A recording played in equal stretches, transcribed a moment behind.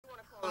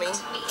me.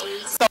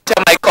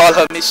 Sometimes I call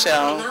her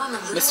Michelle,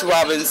 Miss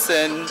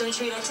Robinson,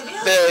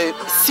 the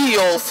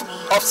CEO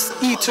of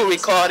E2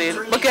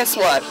 Recording. But guess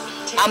what?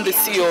 I'm the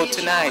CEO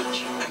tonight.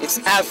 It's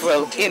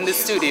Avril in the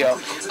studio.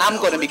 I'm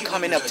going to be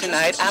coming up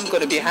tonight. I'm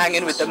going to be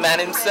hanging with the man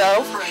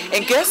himself.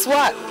 And guess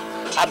what?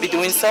 I'll be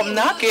doing some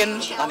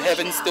knocking on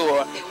heaven's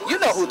door. You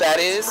know who that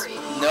is.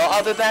 No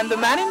other than the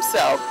man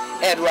himself,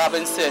 Ed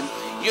Robinson.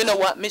 You know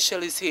what?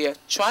 Michelle is here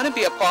trying to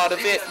be a part of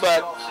it,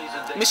 but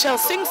Michelle,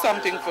 sing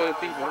something for the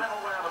people.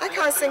 I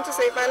can't sing to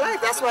save my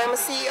life. That's why I'm a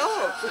CEO.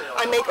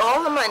 I make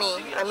all the money.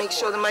 I make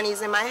sure the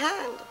money's in my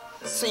hand.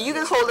 So you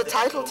can hold the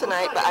title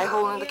tonight, but I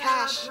hold in the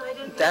cash.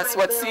 That's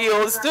what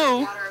CEOs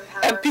do.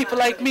 And people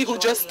like me who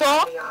just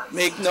talk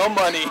make no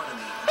money.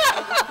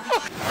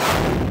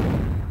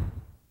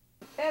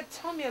 Ed,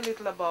 tell me a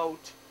little about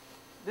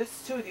this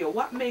studio.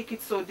 What makes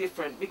it so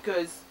different?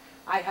 Because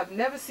I have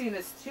never seen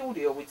a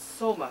studio with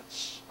so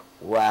much.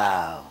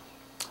 Wow.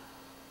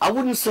 I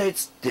wouldn't say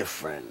it's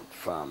different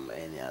from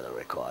any other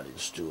recording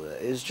studio.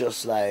 It's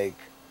just like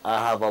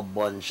I have a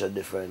bunch of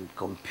different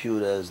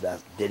computers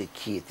that's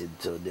dedicated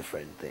to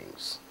different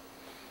things.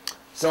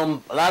 A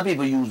lot of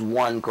people use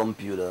one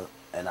computer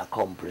and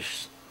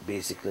accomplish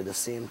basically the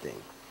same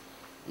thing.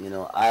 You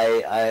know,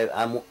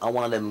 I'm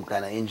one of them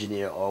kind of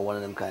engineer or one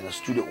of them kind of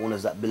studio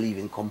owners that believe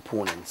in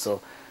components.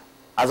 So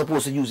as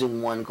opposed to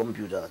using one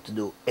computer to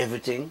do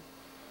everything,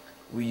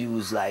 we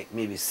use like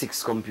maybe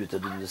 6 computers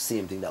to do the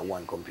same thing that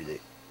one computer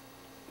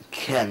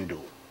can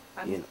do.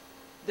 And you know.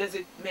 Does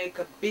it make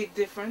a big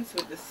difference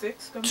with the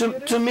 6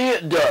 computers? To me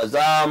it does.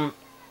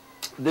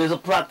 There's a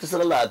practice that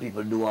a lot of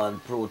people do on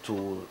Pro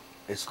Tool.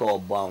 It's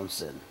called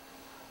bouncing.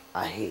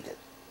 I hate it.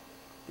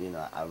 You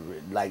know, I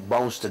like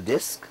bounce to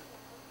disc.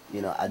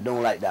 You know, I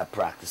don't like that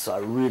practice, so I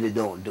really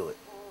don't do it.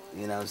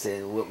 You know what I'm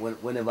saying?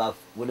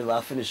 Whenever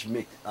I finish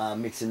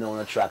mixing on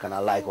a track and I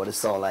like what it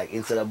sounds like,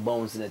 instead of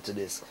bouncing it to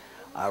this,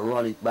 I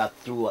run it back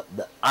through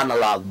the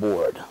analog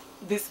board.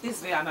 This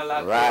is the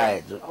analog board.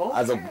 Right.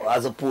 Okay.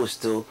 As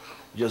opposed to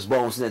just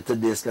bouncing it to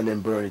disc and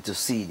then burn it to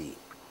CD.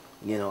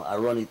 You know, I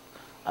run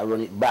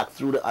it back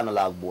through the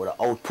analog board.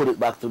 I output it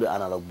back through the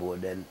analog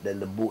board. Then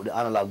the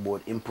analog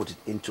board input it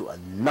into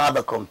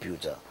another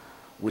computer,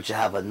 which I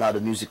have another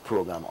music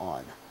program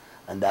on.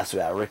 And that's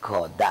where I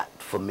record that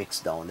for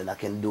mix down. Then I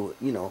can do,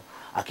 you know,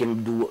 I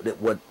can do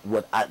what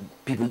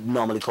people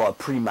normally call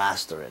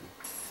pre-mastering.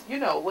 You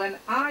know, when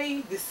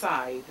I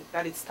decide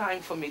that it's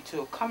time for me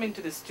to come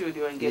into the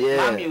studio and get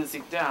my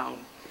music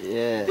down,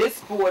 this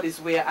board is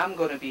where I'm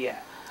going to be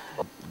at.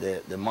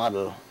 The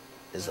model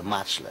is a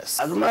matchless.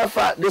 As a matter of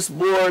fact, this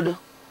board,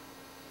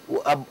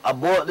 I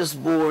bought this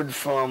board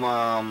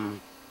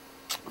from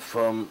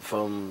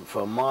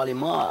Marley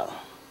Marl,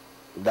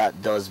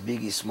 that does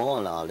Biggie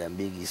Small now. Then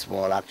Biggie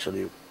Small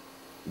actually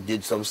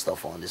did some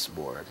stuff on this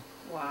board.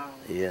 Wow.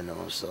 You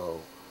know, so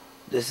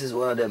this is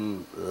one of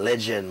them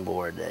legend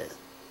board there.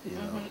 You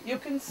know, you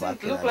can see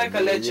it look like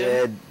a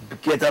legend. Yeah,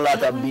 get a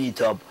lot of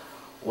beat up.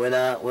 When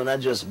I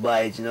just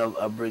buy it, you know,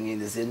 I bring in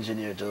this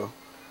engineer to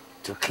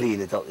clean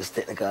it up, this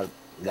technical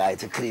guy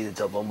to clean it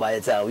up, and by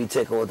the time we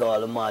take out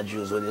all the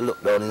modules, when you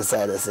look down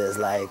inside, it says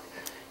like,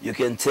 you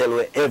can tell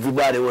where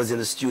everybody was in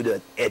the studio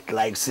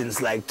like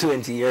since like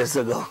 20 years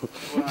ago.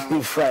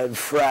 Wow.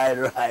 fried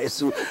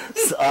rice,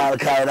 all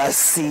kind of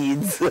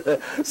seeds,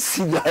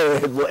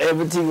 cigarette, but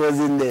everything was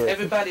in there.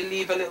 Everybody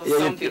leave a little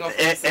something of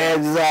themselves.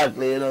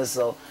 Exactly, you know,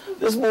 so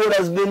this board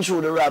has been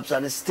through the raps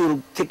and it's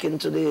still ticking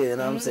today, you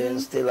know what I'm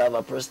saying? Still have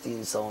a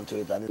pristine sound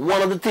to it. And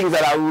one of the things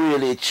that I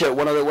really cherish,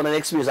 one of the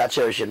experiences I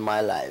cherish in my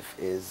life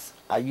is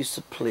I used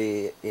to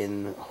play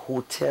in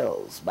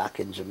hotels back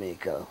in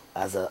Jamaica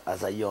as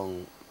a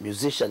young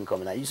musician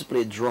coming. I used to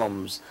play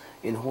drums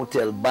in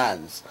hotel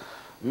bands.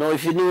 Now,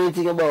 if you knew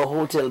anything about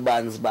hotel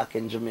bands back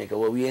in Jamaica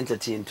where we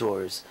entertain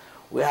tourists,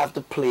 we have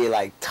to play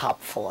like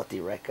top 40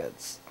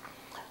 records.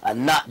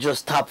 And not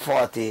just top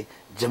 40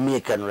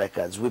 Jamaican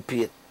records. We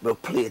play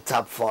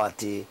top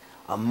 40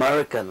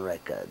 American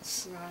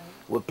records. Right.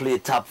 We play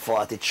top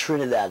 40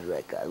 Trinidad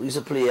records. We used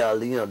to play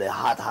all, you know, the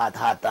hot,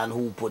 and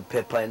who put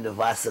pepper in the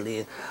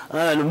Vaseline.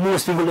 And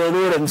most people don't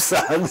know them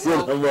songs, you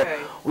know. But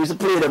we used to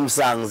play them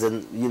songs,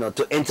 and you know,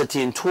 to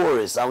entertain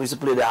tourists. And we used to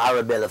play the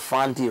Arabella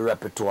Fonte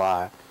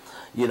repertoire.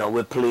 You know,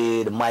 we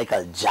play the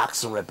Michael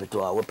Jackson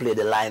repertoire. We play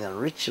the Lionel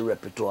Richie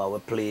repertoire. We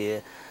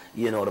play,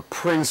 you know, the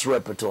Prince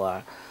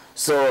repertoire.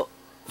 So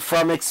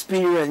from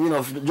experience, you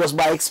know, just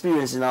by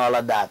experiencing all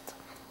of that,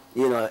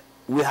 you know,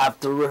 we have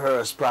to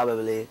rehearse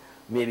probably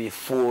maybe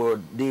 4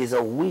 days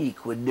a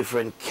week with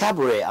different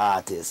cabaret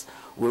artists.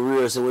 We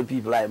rehearse with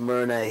people like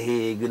Myrna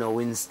Hague, you know,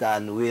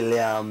 Winston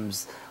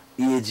Williams,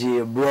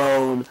 A.J.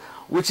 Brown,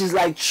 which is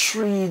like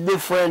 3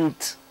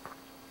 different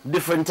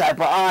type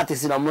of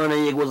artists. You know, Myrna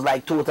Hague was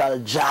like total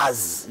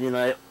jazz. You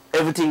know,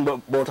 everything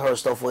about her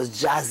stuff was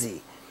jazzy.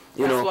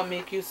 You That's know, what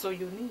makes you so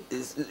unique.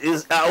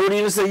 I wouldn't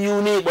even say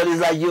unique, but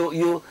it's like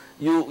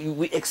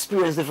we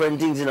experience different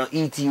things. You know,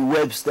 E.T.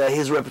 Webster,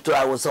 his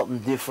repertoire was something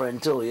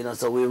different too. You know,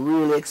 so we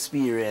really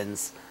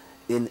experience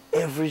in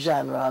every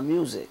genre of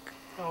music.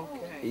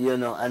 Okay. You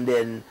know, and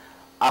then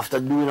after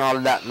doing all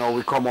of that, now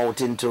we come out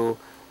into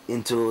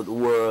the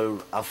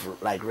world of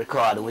like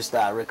recording. We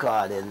start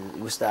recording.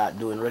 We start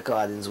doing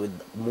recordings with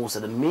most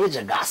of the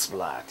major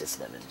gospel artists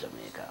them in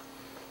Jamaica.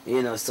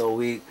 You know, so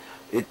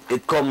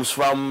it comes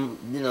from,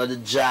 you know, the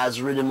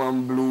jazz, rhythm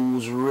and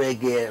blues,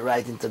 reggae,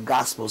 right into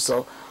gospel.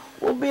 So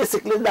we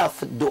basically not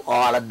do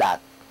all of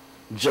that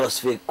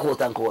just for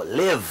quote unquote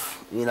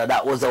live. You know,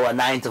 that was our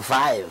 9 to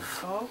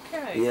 5.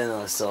 Okay. You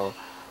know, so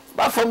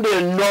but from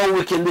there now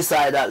we can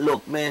decide that,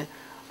 look, man,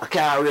 I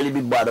can't really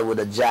be bothered with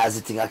the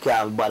jazzy thing. I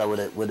can't be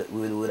bothered with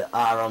the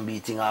R&B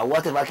thing or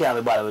whatever. I can't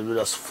be bothered with. We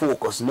just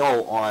focus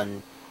now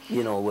on,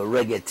 you know, with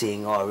reggae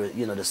thing or,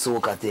 you know, the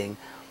soca thing,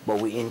 but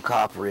we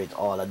incorporate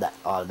all of that,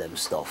 all of them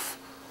stuff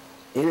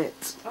in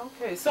it.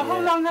 Okay, so how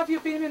long have you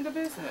been in the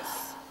business?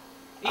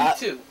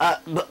 E2?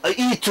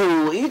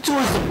 E2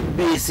 is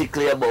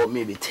basically about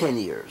maybe 10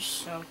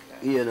 years.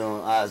 Okay. You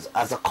know,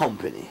 as a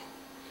company.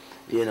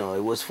 You know,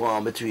 it was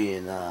formed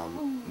between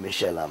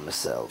Michelle and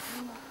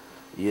myself.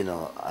 You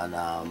know, and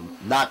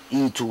not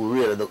E2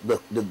 really,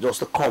 just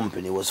the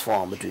company was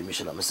formed between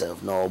Michelle and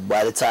myself. Now,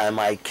 by the time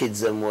my kids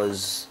them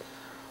was,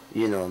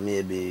 you know,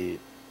 maybe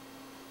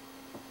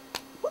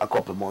a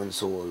couple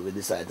months old, we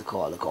decided to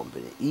call the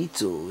company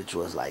E2, which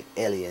was like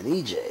Ellie and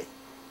EJ.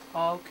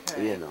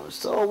 Okay. You know,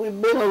 so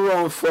we've been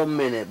around for a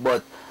minute,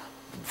 but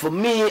for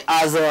me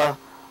as a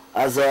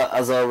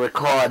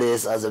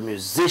recordist, as a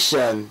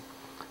musician,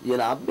 you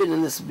know, I've been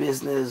in this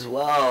business,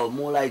 wow,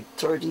 more like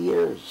 30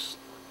 years.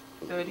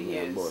 30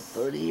 years. About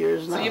 30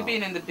 years now. So you've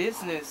been in the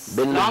business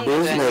Been in the longer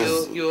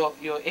business. than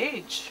your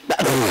age.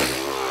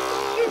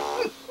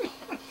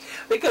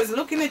 Because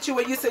looking at you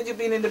when you said you've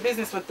been in the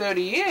business for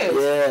 30 years,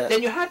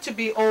 then you had to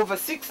be over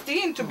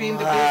 16 to be in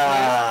the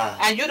business,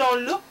 and you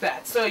don't look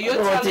that. So you're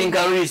telling me... I don't think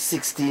I reached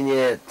 16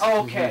 yet.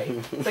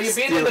 Okay. So you've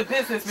been in the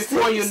business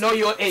before you know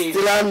your age.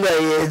 Still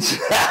underage.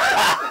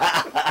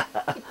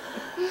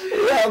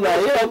 Yeah,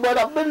 man, yeah, but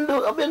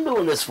I've been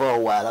doing this for a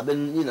while. I've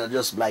been, you know,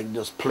 just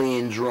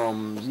playing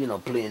drums, you know,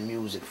 playing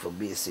music for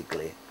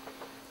basically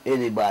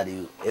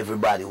everybody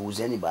who's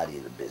anybody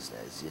in the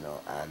business, you know,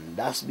 and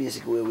that's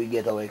basically where we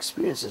get our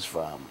experiences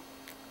from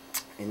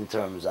in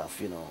terms of,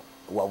 you know,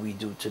 what we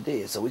do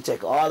today. So we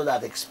take all of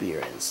that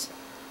experience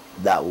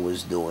that we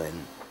was doing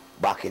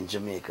back in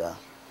Jamaica,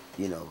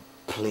 you know,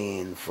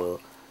 playing for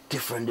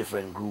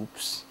different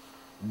groups,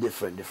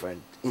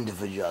 different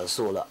individual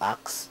solo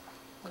acts.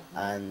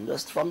 And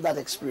just from that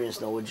experience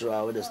now we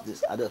draw with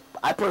this.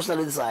 I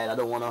personally decide I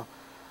don't wanna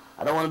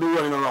be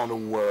running around the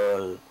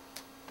world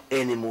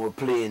anymore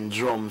playing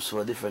drums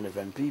for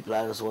different people.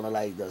 I just wanna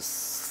like just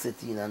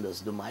sit in and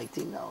just do my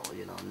thing now,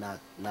 you know,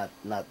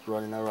 not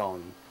running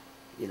around,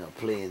 you know,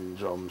 playing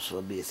drums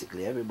for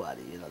basically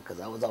everybody, you know, because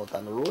I was out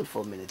on the road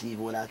for a minute.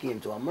 Even when I came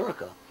to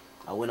America,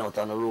 I went out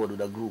on the road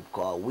with a group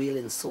called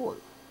Wailing Soul,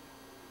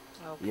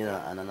 you know,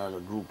 and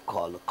another group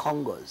called the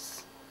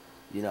Congos.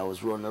 You know, I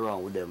was running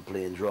around with them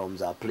playing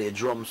drums. I played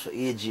drums for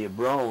A.J.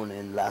 Brown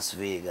in Las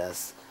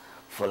Vegas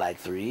for like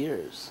 3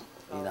 years.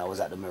 You know, I was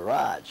at the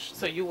Mirage.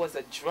 So you was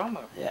a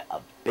drummer? Yeah,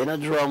 I've been a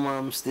drummer.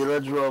 I'm still a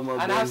drummer.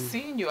 And I've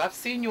seen you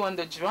on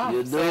the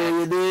drums.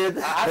 You did?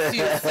 I've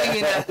seen you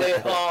singing at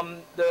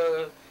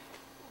the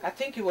I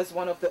think it was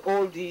one of the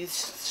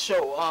oldies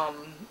show.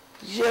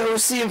 Yeah, we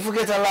seem to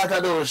forget a lot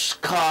of those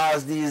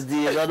cars these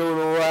days. I don't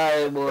know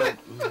why, but...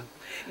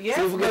 Yes,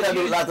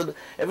 so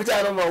every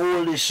time I'm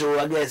on this show,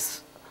 I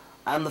guess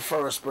I'm the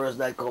first person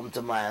that come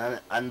to mind,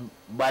 and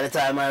by the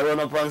time I run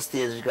up on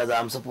stage, because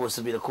I'm supposed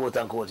to be the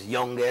quote-unquote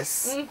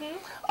youngest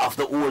of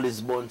the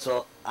oldest bunch,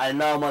 so I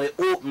normally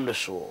open the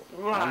show.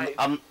 Right.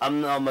 I'm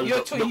normally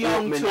You're too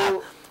young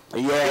to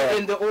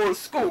in the old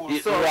school,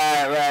 so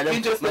right.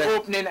 you're just the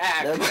opening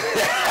act.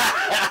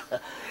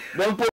 Them